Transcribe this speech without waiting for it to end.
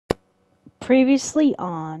Previously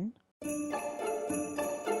on.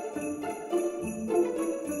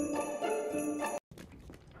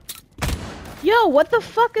 Yo, what the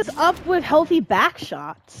fuck is up with healthy back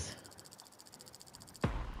shots?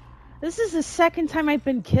 This is the second time I've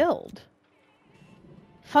been killed.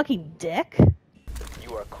 Fucking dick.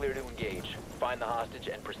 You are clear to engage. Find the hostage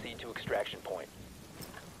and proceed to extraction point.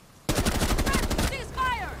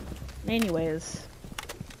 Ceasefire! Anyways.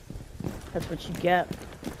 That's what you get.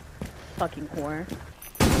 Fucking whore.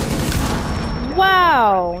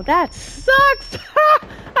 Wow, that sucks!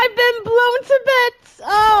 I've been blown to bits!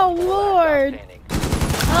 Oh lord!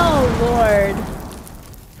 Oh lord.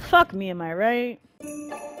 Fuck me, am I right?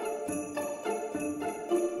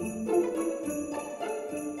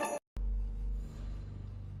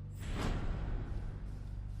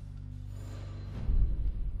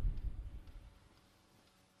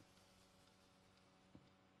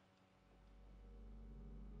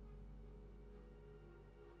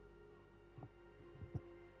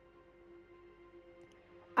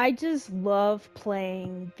 I just love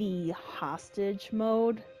playing the hostage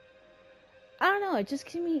mode. I don't know,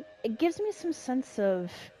 it gives me some sense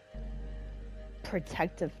of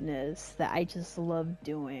protectiveness that I just love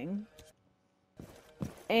doing.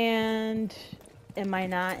 And am I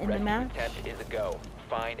not in the match? Attempt is a go.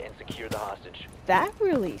 Find and secure the hostage. That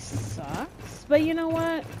really sucks. But you know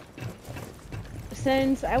what?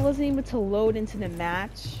 Since I wasn't able to load into the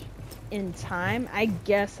match in time, I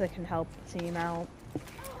guess I can help the team out.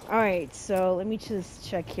 Alright, so let me just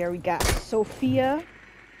check here. We got Sophia,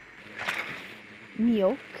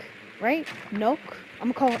 Milk, right? Milk?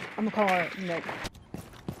 I'm gonna call her Milk.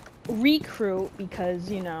 Recruit,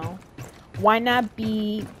 because, you know, why not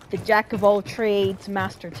be the jack of all trades,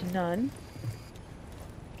 master to none?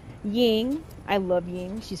 Ying, I love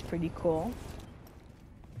Ying, she's pretty cool.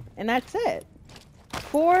 And that's it.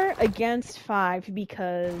 4 against 5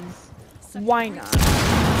 because why not?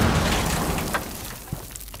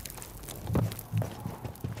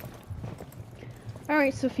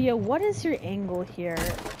 Alright, Sophia, what is your angle here?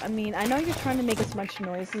 I mean, I know you're trying to make as much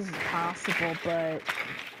noise as possible, but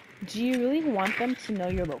do you really want them to know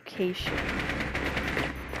your location?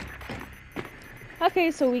 Okay,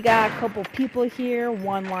 so we got a couple people here,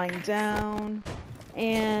 one lying down,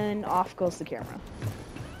 and off goes the camera.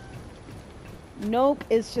 Nope,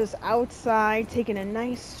 it's just outside taking a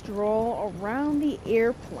nice stroll around the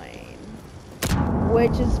airplane,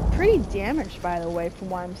 which is pretty damaged, by the way, from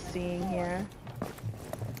what I'm seeing here.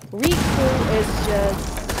 Riku is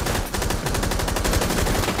just...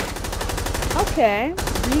 Okay,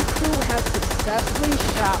 Riku has successfully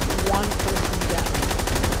shot one person down.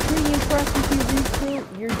 Pretty impressive,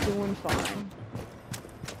 Riku. You're doing fine.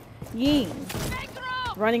 Ying,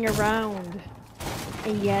 running around.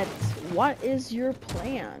 And yet, what is your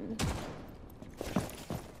plan?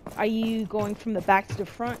 Are you going from the back to the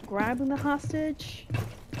front, grabbing the hostage?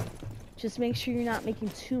 Just make sure you're not making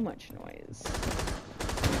too much noise.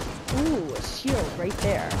 Ooh, a shield right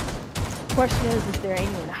there. Question is there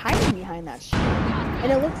anyone hiding behind that shield? And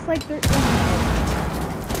it looks like there isn't.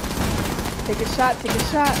 Take a shot, take a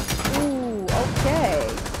shot. Ooh, okay.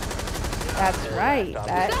 That's right.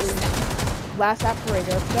 That is last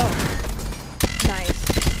operator. Let's go.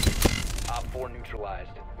 Nice. Op 4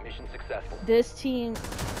 neutralized. Mission successful. This team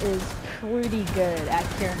is pretty good at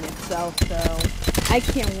carrying itself, so I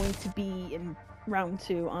can't wait to be in round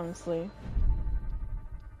 2, honestly.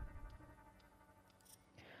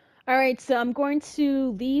 Alright, so I'm going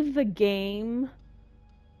to leave the game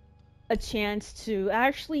a chance to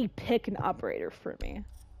actually pick an operator for me.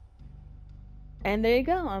 And there you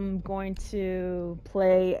go, I'm going to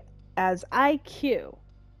play as IQ,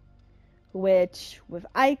 which with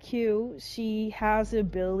IQ, she has the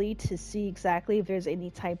ability to see exactly if there's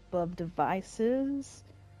any type of devices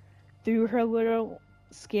through her little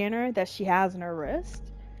scanner that she has in her wrist.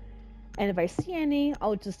 And if I see any,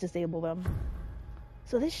 I'll just disable them.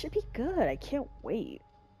 So this should be good. I can't wait.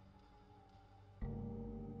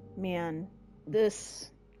 Man,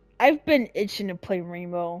 I've been itching to play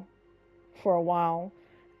Rainbow for a while.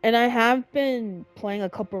 And I have been playing a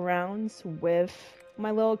couple rounds with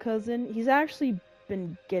my little cousin. He's actually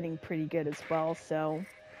been getting pretty good as well. So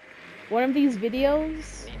one of these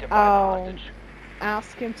videos, I'll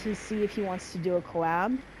ask him to see if he wants to do a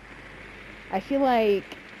collab. I feel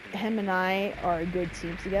like him and I are a good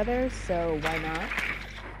team together, so why not?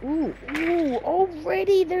 Ooh,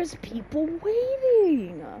 already there's people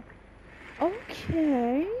waiting.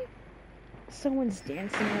 Okay. Someone's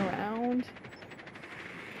dancing around.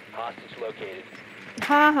 Hostage located.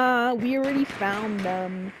 Haha, we already found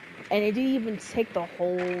them. And it didn't even take the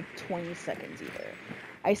whole 20 seconds either.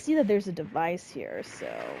 I see that there's a device here, so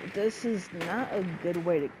this is not a good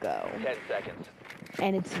way to go. 10 seconds.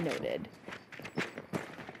 And it's noted.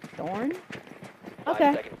 Thorn? 5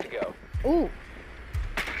 Okay. seconds to go. Ooh.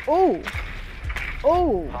 Ooh.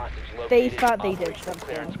 Ooh. Hostage located. They thought they did Operational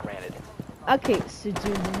clearance something. granted. Okay, so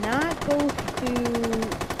do not go through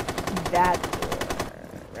that door,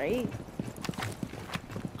 right?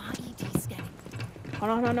 RED scanning.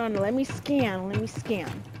 Hold on, let me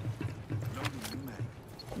scan.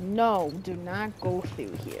 No, do not go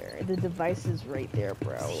through here. The device is right there,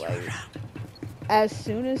 bro. Like, as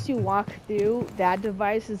soon as you walk through, that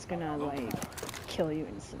device is gonna, like, kill you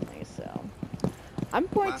instantly, so. I'm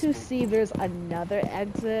going to see if there's another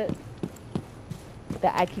exit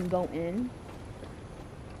that I can go in.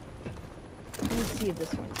 Let me see if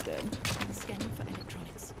this one's good. Scanning for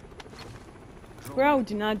electronics. Bro,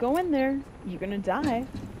 do not go in there. You're gonna die.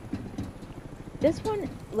 This one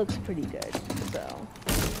looks pretty good, so.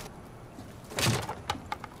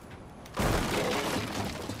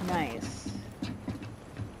 Nice.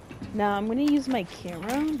 Now I'm gonna use my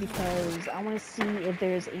camera because I want to see if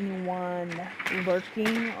there's anyone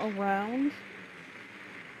lurking around.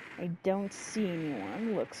 I don't see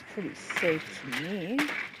anyone. Looks pretty safe to me.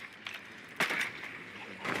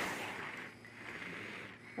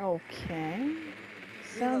 Okay.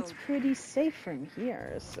 Sounds pretty safe from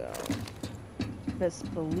here, so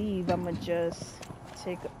best believe I'm gonna just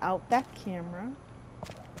take out that camera.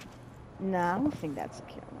 Nah, I don't think that's a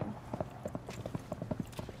camera.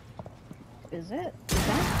 Is it? Is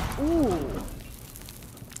that? Ooh.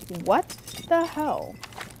 What the hell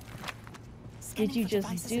did you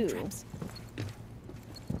just do?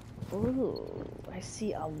 Ooh, I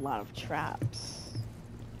see a lot of traps.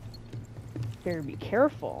 Better be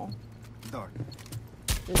careful. Dark.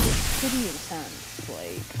 This is pretty intense.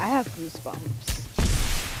 Like, I have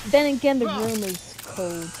goosebumps. Then again, the room is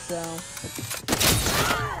cold, so.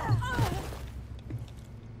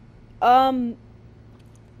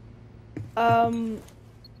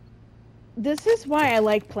 This is why I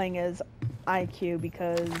like playing as IQ,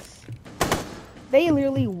 because they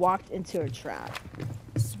literally walked into a trap.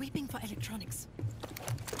 Sweeping for electronics.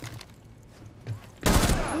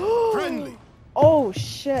 Friendly. Oh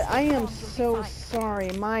shit, I am so sorry,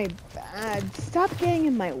 my bad. Stop getting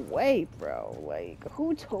in my way, bro. Like,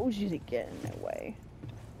 who told you to get in my way?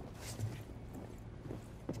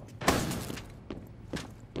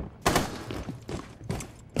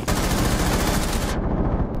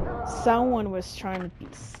 Someone was trying to be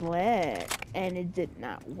slick, and it did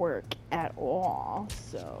not work at all,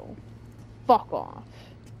 so fuck off.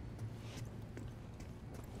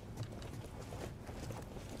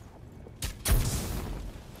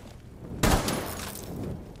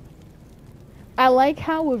 I like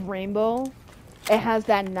how with Rainbow, it has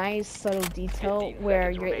that nice subtle detail where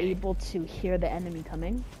you're able to hear the enemy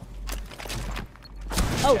coming.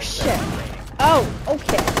 Oh shit. Oh,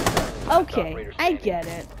 okay. Okay, I get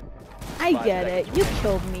it. I get it. You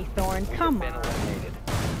killed me, Thorn. Come on.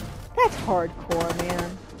 That's hardcore,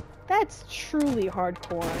 man. That's truly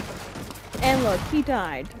hardcore. And look, he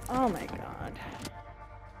died. Oh my god.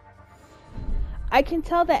 I can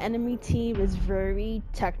tell the enemy team is very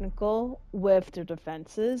technical with their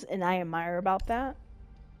defenses, and I admire about that.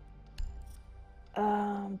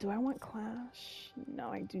 Do I want Clash? No,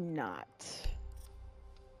 I do not.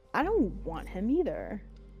 I don't want him either.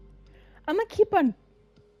 I'm gonna keep on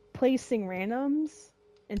placing randoms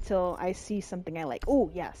until I see something I like.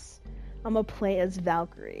 Oh, yes. I'm gonna play as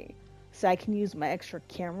Valkyrie, so I can use my extra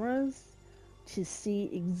cameras to see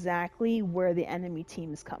exactly where the enemy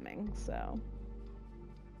team is coming, so.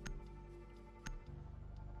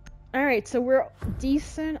 Alright, so we're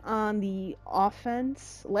decent on the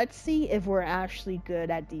offense. Let's see if we're actually good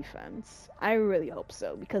at defense. I really hope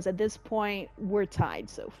so, because at this point, we're tied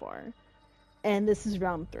so far. And this is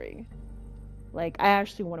round 3. Like, I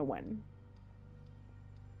actually want to win.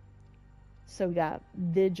 So we got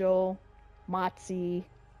Vigil, Motzi,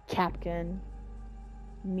 Capkin,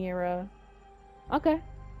 Mira. Okay.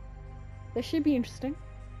 This should be interesting.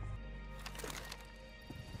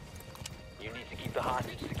 You need to keep the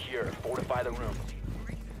hostage secure. Fortify the room.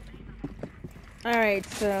 Alright,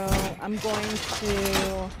 so I'm going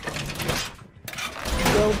to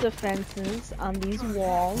build defenses on these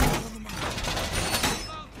walls.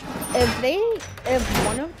 If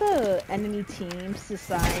one of the enemy teams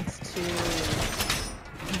decides to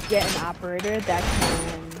get an operator that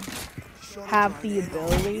can have the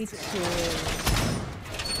ability to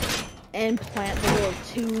implant the little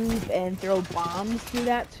tube and throw bombs through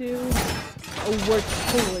that tube,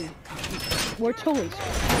 we're totally screwed.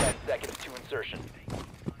 10 seconds to insertion.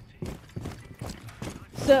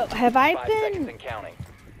 So, have I 5 seconds been... and counting.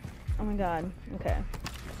 Oh my god. Okay.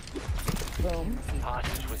 Boom.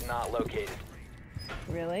 Hostage was not located.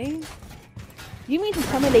 Really? You mean to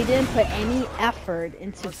tell me they didn't put any effort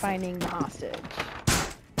into finding the hostage?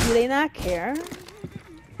 Do they not care?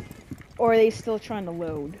 Or are they still trying to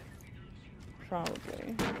load?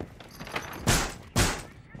 Probably.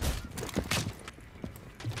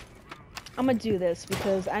 I'm gonna do this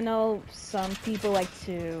because I know some people like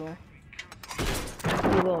to be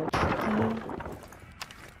a little tricky.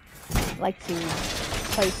 Like to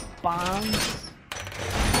place bombs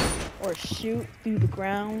or shoot through the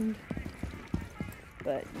ground.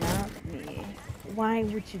 But not me. Why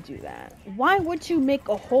would you do that? Why would you make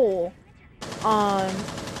a hole on...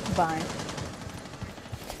 Bye.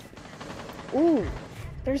 Ooh,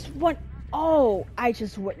 there's one... Oh, I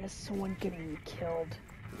just witnessed someone getting killed.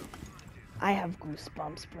 I have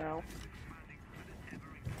goosebumps, bro.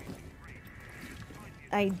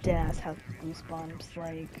 I deadass have goosebumps,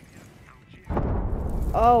 like...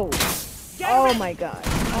 Oh. Oh my god.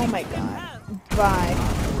 Oh my god. Bye.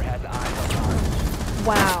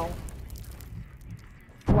 Wow.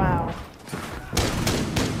 Wow.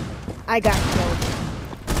 I got killed.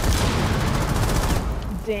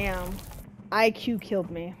 Damn. IQ killed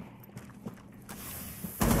me.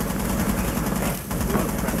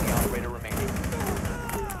 Friendly operator remaining.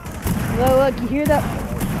 Look, you hear that?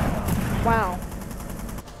 Wow.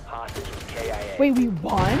 Hostage was KIA. Wait, we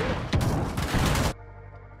won?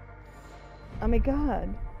 Oh my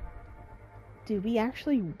god. Did we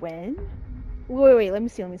actually win? Wait, let me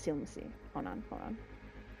see. Hold on.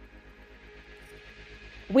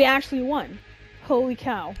 We actually won. Holy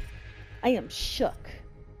cow. I am shook.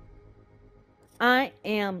 I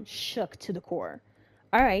am shook to the core.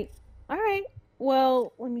 Alright.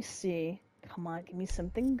 Well, let me see. Come on, give me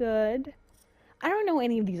something good. I don't know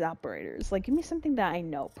any of these operators. Like, give me something that I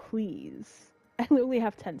know, please. I literally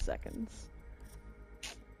have 10 seconds.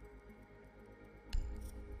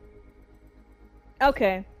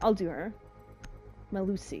 Okay, I'll do her.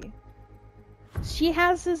 Melusi. She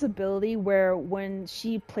has this ability where when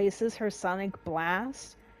she places her sonic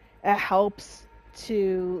blast, it helps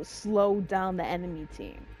to slow down the enemy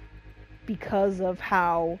team because of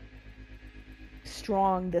how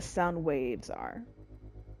strong the sound waves are.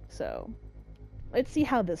 So, let's see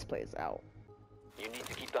how this plays out. You need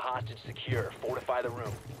to keep the hostage secure. Fortify the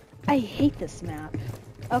room. I hate this map.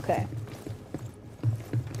 Okay.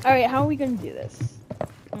 Alright, how are we gonna do this?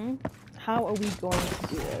 How are we going to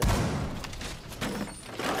do this?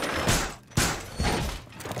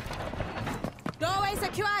 Doorway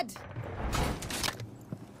secured.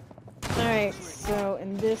 Alright, so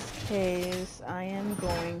in this case, I am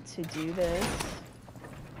going to do this.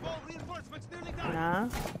 Nah.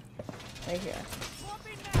 Right here.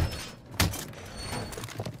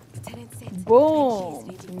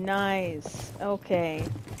 Boom! Nice. Okay.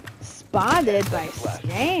 Spotted by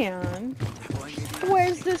Scan?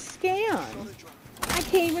 Where's the Scan? I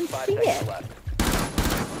can't even see it.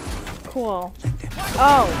 Cool.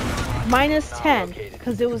 Oh, -10,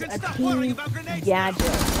 because it was a team gadget.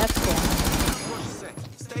 That's cool.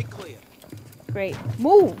 Great.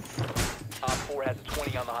 Move! Op 4 has a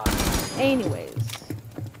 20 on the hostage. Anyways.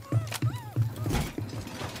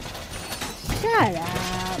 Shut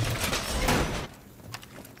up.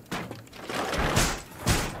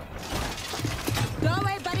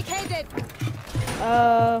 Doorway barricaded.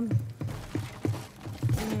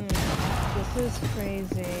 This is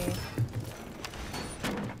crazy.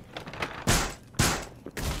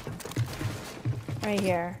 Right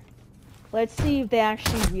here. Let's see if they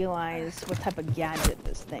actually realize what type of gadget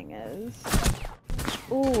this thing is.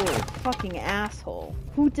 Ooh, fucking asshole.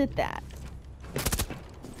 Who did that?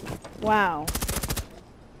 Wow.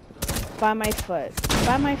 By my foot.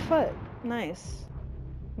 By my foot. Nice.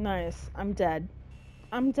 Nice. I'm dead.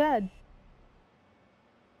 I'm dead.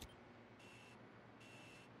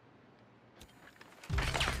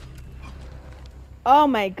 Oh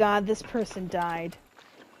my god, this person died.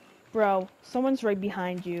 Bro, someone's right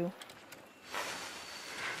behind you.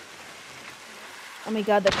 Oh my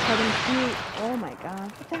god, they're cutting through. Oh my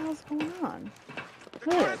god, what the hell's going on?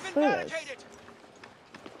 Look at this, look at this.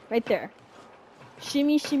 Right there.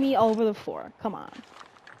 Shimmy, shimmy all over the floor. Come on.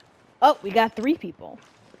 Oh, we got 3 people.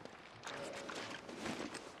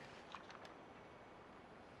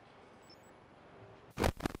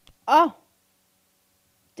 Oh!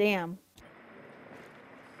 Damn.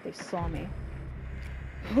 They saw me.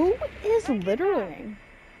 Who is littering?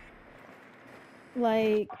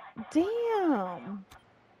 Like, damn.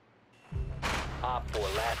 Op 4,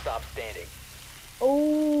 last stop standing.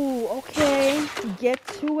 Oh, okay. Get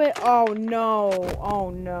to it. Oh no. Oh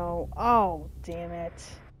no. Oh, damn it.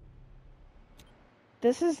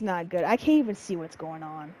 This is not good. I can't even see what's going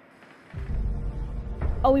on.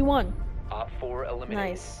 Oh, we won. Op 4 eliminated.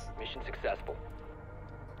 Nice. Mission successful.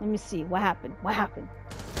 Let me see. What happened? What happened?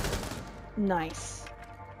 Nice.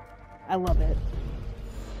 I love it.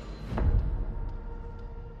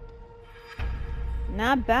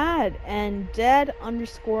 Not bad. And dead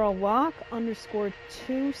underscore lock underscore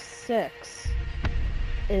 26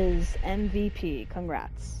 is MVP.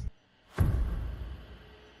 Congrats.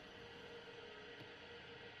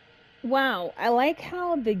 Wow, I like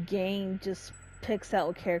how the game just picks out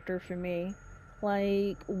a character for me.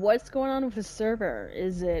 Like, what's going on with the server?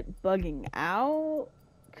 Is it bugging out?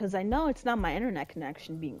 Because I know it's not my internet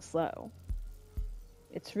connection being slow.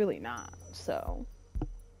 It's really not, so.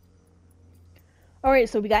 Alright,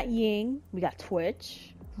 so we got Ying, we got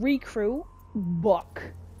Twitch, Recruit, Book,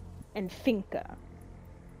 and Finka.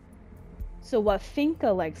 So what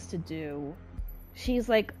Finka likes to do, she's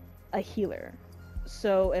like a healer.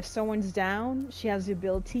 So if someone's down, she has the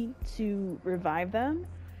ability to revive them.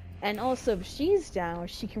 And also if she's down,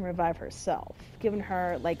 she can revive herself, giving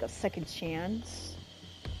her like a second chance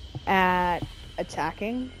at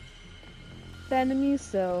attacking the enemy,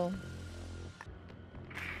 so...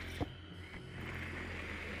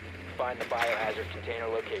 Find the biohazard container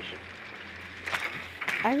location.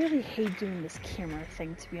 I really hate doing this camera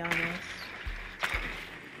thing, to be honest.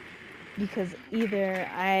 Because either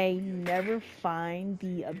I never find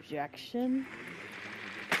the objective,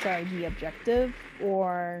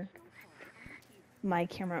 or my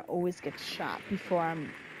camera always gets shot before I'm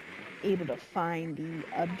able to find the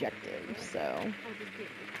objective, so...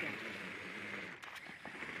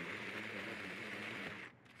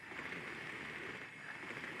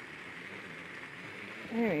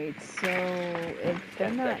 Alright, so if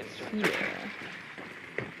they're not here...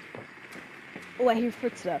 Oh, I hear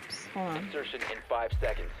footsteps. Hold on. Insertion in 5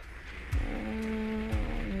 seconds.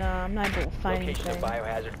 No, I'm not able to find Location anything. of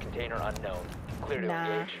biohazard container unknown. Clear to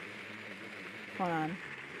engage. Hold on.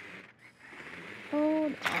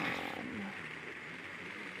 Hold on.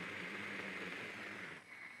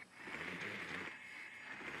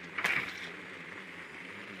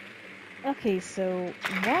 Okay, so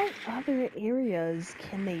what other areas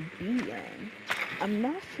can they be in? I'm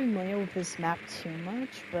not familiar with this map too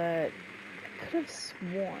much, but I could have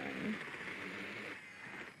sworn.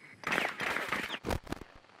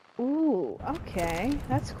 Ooh, okay,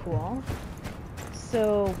 that's cool.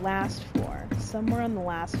 So last floor, somewhere on the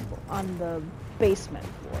last floor, on the basement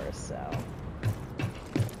floor. So.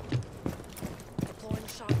 Deploying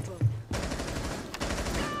shock drone.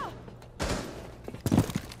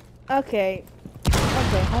 Okay.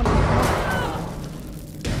 Okay, hold on.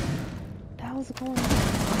 What the hell's going on?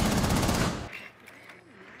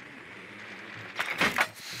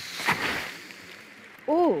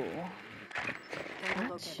 Ooh.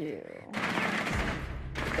 Got you.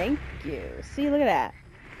 Thank you. See, look at that.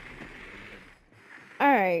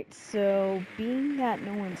 Alright, so being that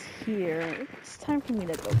no one's here, it's time for me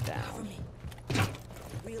to go down.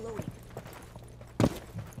 Reloading.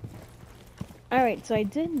 Alright, so I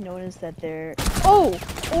did notice that there... Oh!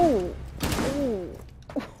 Oh! Oh!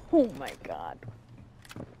 Oh my god.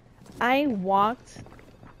 I walked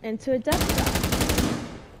into a death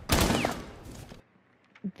trap.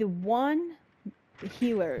 The one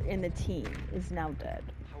healer in the team is now dead.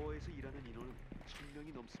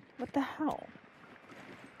 What the hell?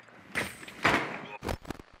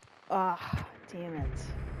 Ah, damn it.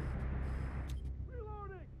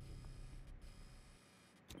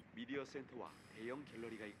 미디어 센터와 대형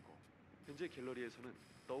갤러리가 있고 현재 갤러리에서는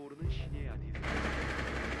떠오르는 신의 아티스트.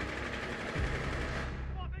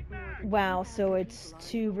 Wow, so it's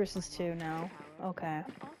 2 versus 2 now. Okay.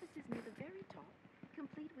 Offices near the very top,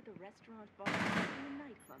 complete with a restaurant, bar, and a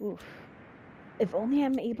nightclub. Oof. If only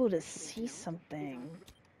I'm able to see something.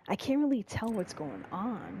 I can't really tell what's going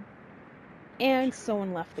on. And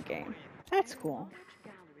someone left the game. That's cool.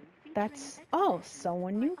 That's... Oh,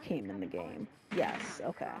 someone new came in the game. Yes,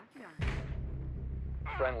 okay.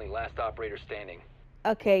 Friendly, last operator standing.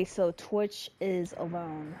 Okay, so Twitch is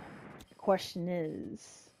alone. Question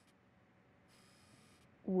is...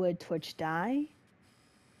 Would Twitch die?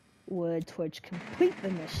 Would Twitch complete the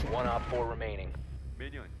mission? 1 Op 4 remaining.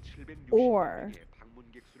 매년 Or 760만의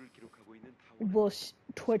방문객 수를 기록하고 있는 타워는 will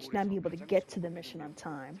Twitch not be able to get to the mission on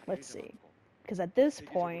time? Let's see. Because at this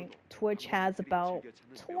point, Twitch has about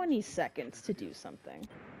 20 seconds to do something.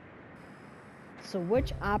 So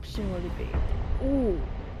which option would it be? Ooh.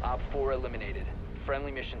 Op 4 eliminated.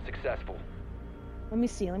 Friendly mission successful. Let me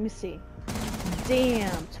see, let me see.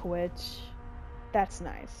 Damn, Twitch. That's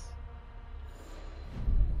nice.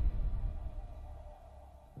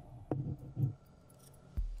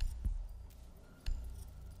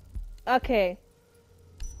 Okay.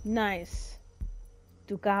 Nice.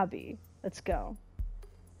 Dugabi. Let's go.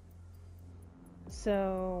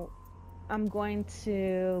 So, I'm going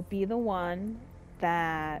to be the one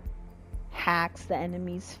that hacks the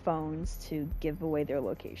enemy's phones to give away their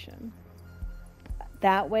location.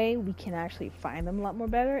 That way, we can actually find them a lot more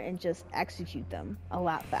better and just execute them a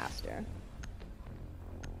lot faster.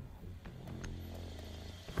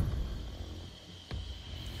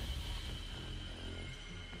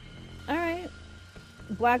 Alright.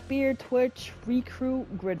 Blackbeard, Twitch,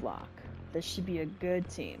 Recruit, Gridlock. This should be a good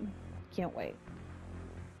team. Can't wait.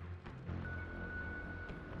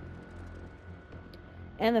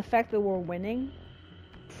 And the fact that we're winning,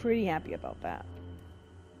 pretty happy about that.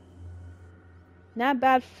 Not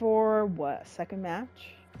bad for, what, second match?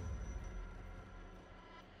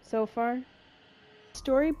 So far?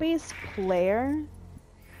 Story-based player,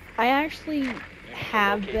 I actually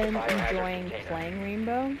have been enjoying playing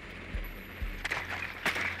Rainbow.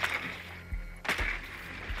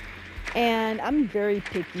 And I'm very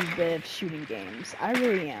picky with shooting games. I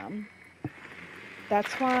really am.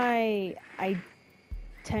 That's why I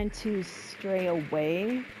tend to stray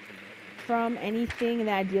away from anything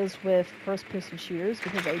that deals with first-person shooters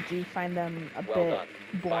because I do find them a bit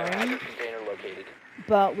boring.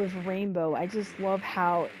 But with Rainbow, I just love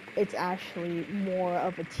how it's actually more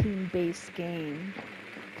of a team-based game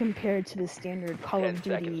compared to the standard Call of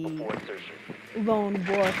Duty lone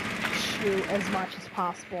wolf shoot as much as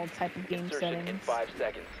possible type of game settings. In 5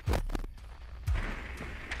 seconds.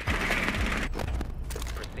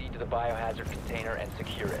 Proceed to the biohazard container and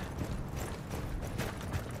secure it.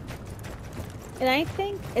 And I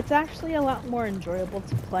think it's actually a lot more enjoyable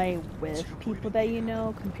to play with people that you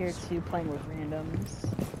know compared to playing with randoms.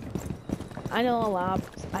 I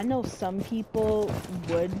know some people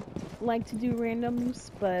would like to do randoms,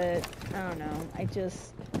 but I don't know. I feel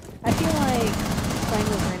like playing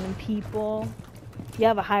with random people, you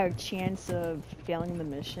have a higher chance of failing the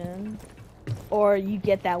mission, or you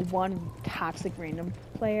get that one toxic random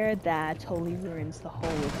player that totally ruins the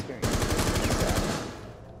whole experience.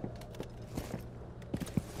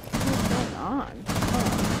 On.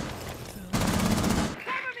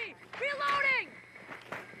 Cover me! Reloading!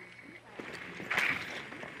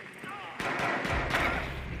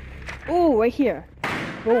 Ooh, right here.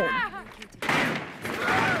 Boom.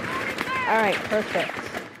 Alright, perfect.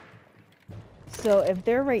 So if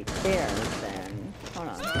they're right there, then hold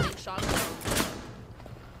on.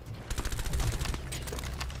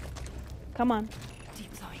 Come on.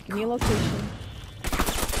 Give me a location.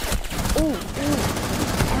 Ooh, ooh.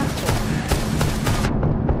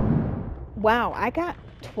 Wow, I got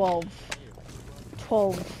 12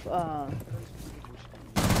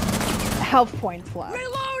 health points left.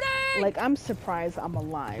 Reloading! Like, I'm surprised I'm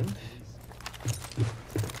alive.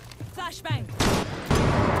 Flashbang!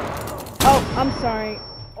 Oh, I'm sorry.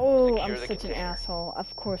 Oh, Secure I'm the such an container. asshole.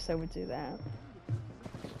 Of course I would do that.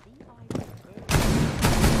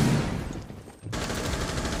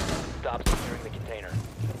 Stop securing the container.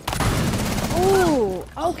 Ooh,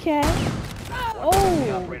 okay.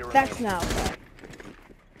 Oh, that's not okay.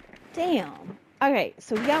 Damn. Okay,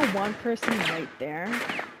 so we got one person right there,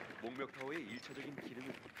 목멱타워의 1차적인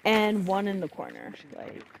기능은 and one in the corner,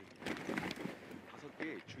 like,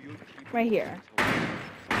 5개의 주요 TV right here.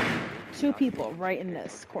 Two people right in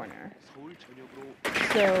this corner. 서울 전역으로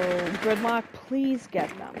So, Gridlock, please get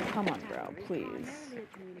them. Come on, bro, please.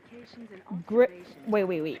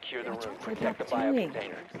 Wait. Secure the room. What's Protect the Gridlock bio doing?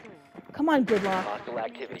 container. Come on, Gridlock. Hostile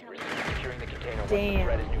activity. Resume securing the container once Damn. the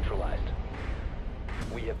threat is neutralized.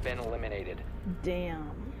 We have been eliminated.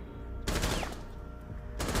 Damn.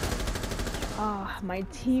 Ah, my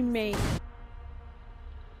teammate.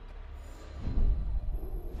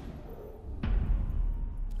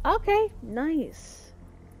 Okay, nice.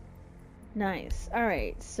 Nice.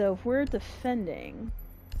 Alright, so if we're defending,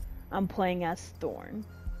 I'm playing as Thorn.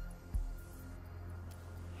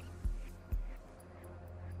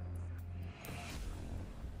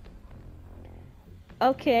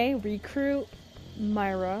 Okay, recruit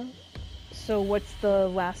Myra. So what's the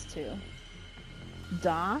last two?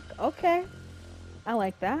 Doc? Okay. I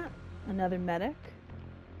like that. Another medic.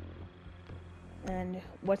 And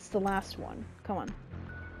what's the last one? Come on.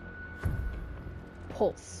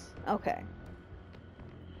 Pulse. Okay.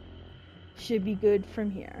 Should be good from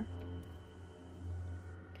here.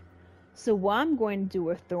 So what I'm going to do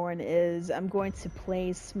with Thorn is I'm going to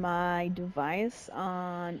place my device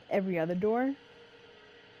on every other door.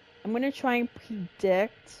 I'm gonna try and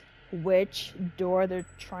predict which door they're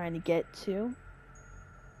trying to get to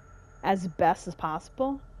as best as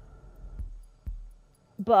possible.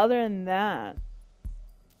 But other than that,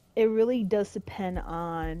 it really does depend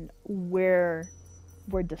on where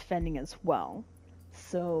we're defending as well.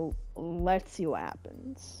 So let's see what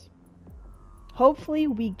happens. Hopefully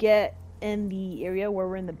we get in the area where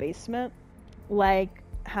we're in the basement, like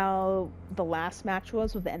how the last match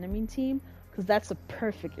was with the enemy team, because that's a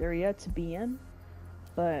perfect area to be in.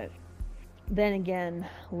 But then again,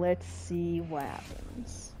 let's see what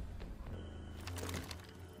happens.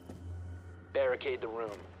 Barricade the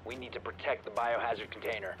room. We need to protect the biohazard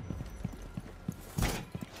container.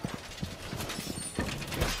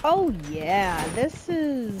 Oh yeah, this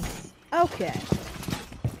is... okay.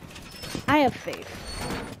 I have faith.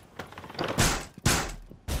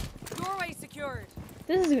 Doorway secured.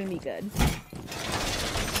 This is gonna be good.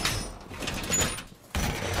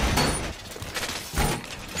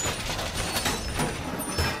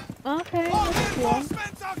 Okay, that's cool.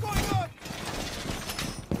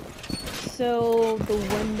 So the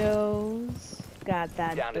windows got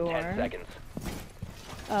that Down door. to 10 seconds.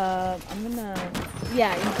 I'm gonna...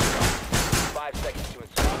 yeah. 5 seconds to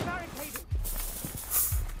install.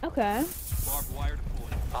 Okay. Barbed wire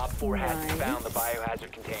deployed. Op 4 hasn't Nice. found the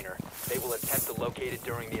biohazard container. They will attempt to locate it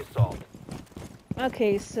during the assault.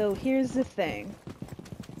 Okay, so here's the thing.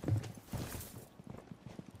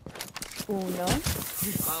 Uno.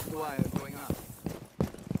 Barbed wire going up.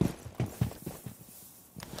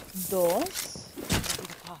 Dos.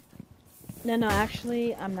 No,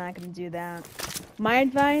 actually, I'm not gonna do that. My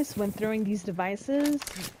advice when throwing these devices,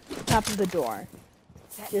 top of the door.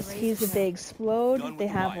 Just in case if they explode, they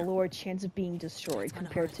have a lower chance of being destroyed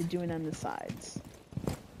compared to doing on the sides.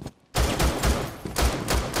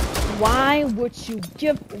 Why would you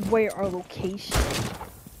give away our location?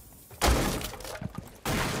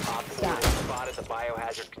 Op 4 Stop. has spotted the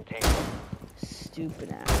biohazard container.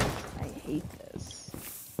 Stupid ass. I hate this.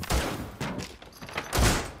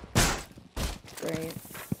 Great.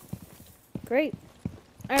 Great.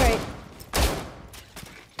 Alright.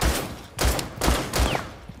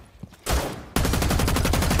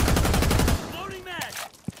 Loading mag.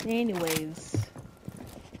 Anyways.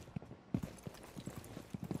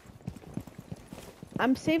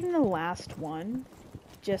 I'm saving the last one,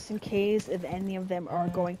 just in case if any of them are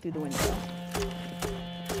going through the window.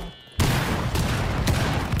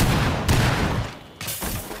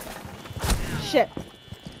 Shit.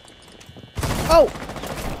 Oh!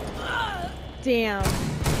 Damn.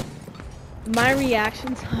 My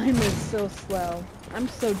reaction time is so slow. I'm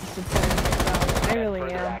so disappointed in myself. I really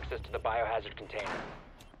Further am. access to the biohazard container.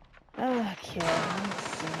 Okay,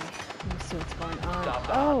 let's see what's going on. Stop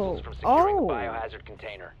the Oh, hostiles from securing the oh, biohazard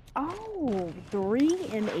container. oh, 3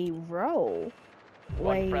 in a row.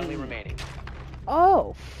 One friendly Wait. remaining.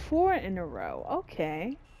 Oh, 4 in a row.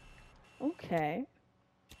 Okay. Okay.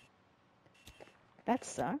 That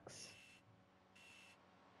sucks.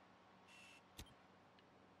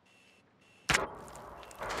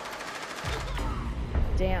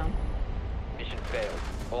 Damn. Mission failed.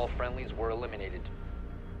 All friendlies were eliminated.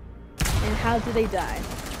 And how did they die?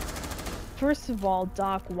 First of all,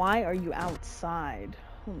 Doc, why are you outside?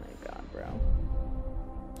 Oh my god, bro.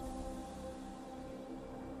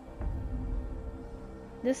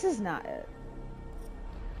 This is not it.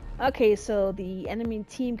 Okay, so the enemy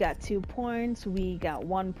team got 2 points. We got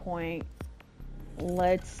 1 point.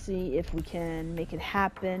 Let's see if we can make it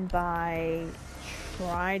happen by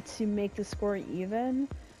try to make the score even.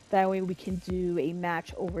 That way we can do a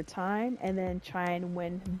match over time and then try and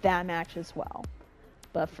win that match as well.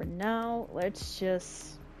 But for now, let's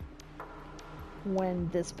just win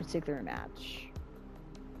this particular match.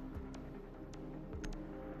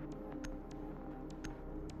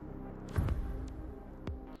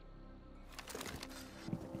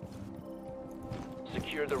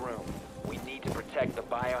 Secure the room. We need to protect the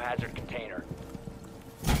biohazard container.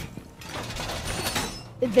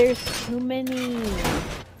 There's too many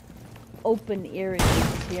open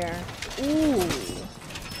areas here. Ooh.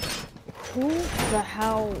 Who the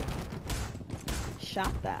hell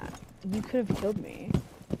shot that? You could have killed me.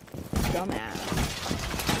 Dumbass.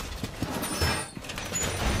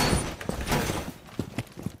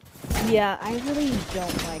 Yeah, I really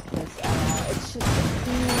don't like this at all. It's just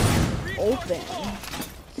too open.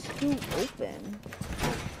 It's too open.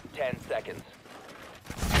 10 seconds.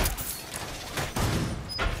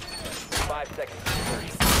 5 seconds to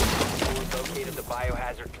insertion. You located the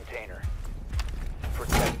biohazard container.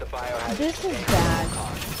 Protect the biohazard This is container at all bad.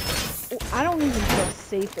 costs. I don't even feel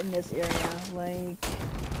safe in this area. Like,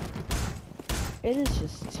 It is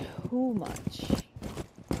just too much.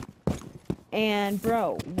 And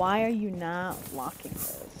bro, why are you not locking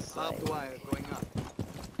this? Barbed wire going up.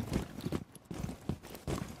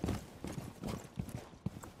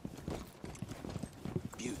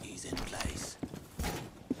 Beauty's in place.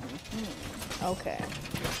 Okay.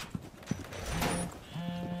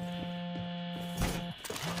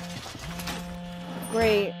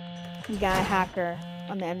 Great. You got a hacker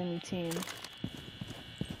on the enemy team.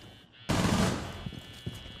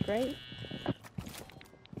 Great.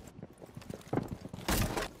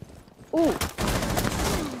 Ooh.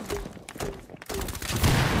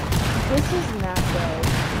 This is not good.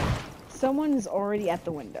 Someone is already at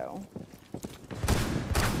the window.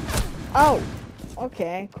 Oh.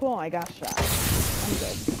 Okay, cool. I got shot. I'm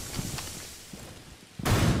good.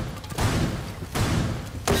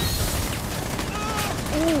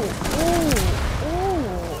 Ooh, ooh,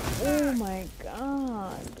 ooh, oh my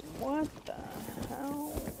god. What the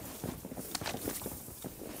hell?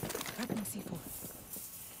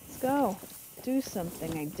 Let's go. Do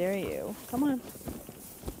something, I dare you. Come on.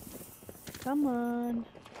 Come on.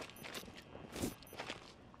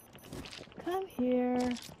 Come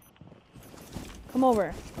here. Come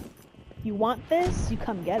over. You want this? You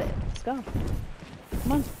come get it. Let's go.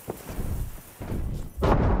 Come on.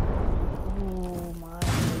 Oh my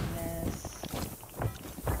goodness.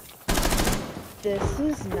 This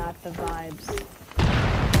is not the vibes.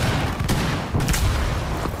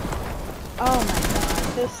 Oh my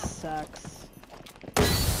god, this sucks.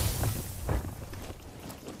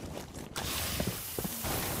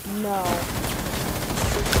 No.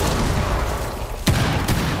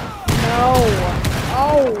 No.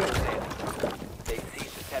 Oh. They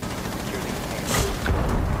ceased attempting to secure the container.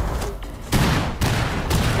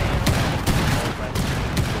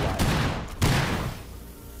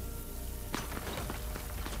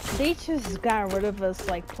 They just got rid of us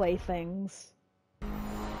like playthings.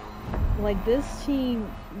 Like, this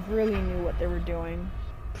team really knew what they were doing.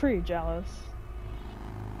 Pretty jealous.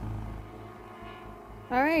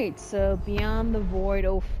 Alright, so Beyond the Void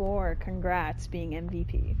 04, congrats being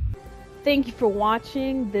MVP. Thank you for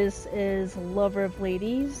watching. This is Lover of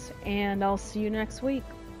Ladies, and I'll see you next week.